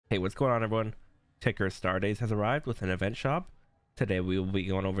Hey, what's going on, everyone? Ticker Stardays has arrived with an event shop. Today we will be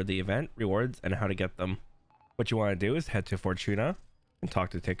going over the event, rewards, and how to get them. What you want to do is head to Fortuna and talk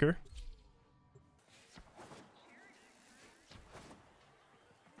to Ticker.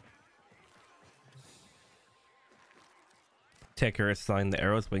 Ticker is selling the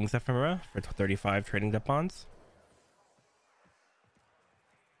Eros Wings Ephemera for 35 trading depons.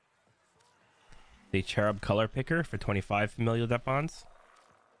 The Cherub Color Picker for 25 familial depons.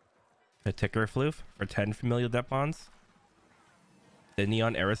 The Ticker Floof for 10 familial depons. The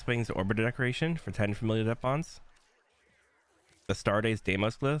Neon Eros Wings Orbiter Decoration for 10 familial depons. The Stardays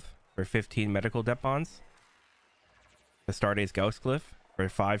Deimos Glyph for 15 medical depons. The Stardays Gauss Glyph for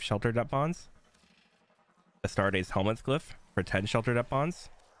 5 shelter depons. The Stardays Helminth Glyph for 10 shelter depons.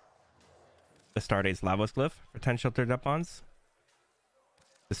 The Stardays Lavos Glyph for 10 shelter depons.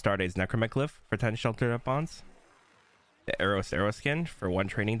 The Stardays Necramech Glyph for 10 shelter depons. The Eros Skin for 1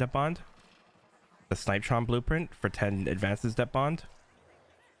 training depond. The Snipetron Blueprint for 10 advances depond.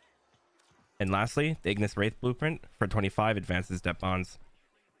 And lastly, the Ignis Wraith Blueprint for 25 advances depons.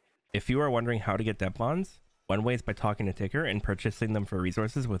 If you are wondering how to get depons, one way is by talking to Ticker and purchasing them for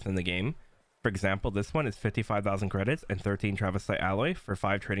resources within the game. For example, this one is 55,000 credits and 13 Travestite Alloy for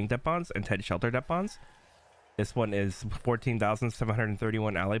 5 trading depons and 10 shelter depons. This one is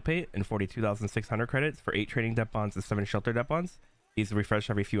 14,731 Alloy Pate and 42,600 credits for 8 trading depons and 7 shelter depons. These refresh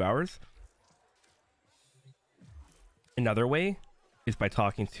every few hours. Another way is by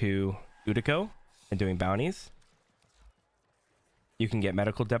talking to Udico and doing bounties. You can get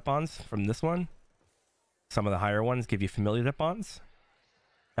medical depons from this one. Some of the higher ones give you familiar depons.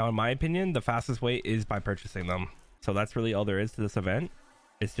 Now, in my opinion, the fastest way is by purchasing them. So that's really all there is to this event.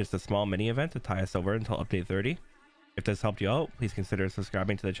 It's just a small mini event to tie us over until update 30. If this helped you out, please consider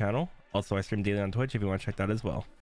subscribing to the channel. Also, I stream daily on Twitch if you want to check that as well.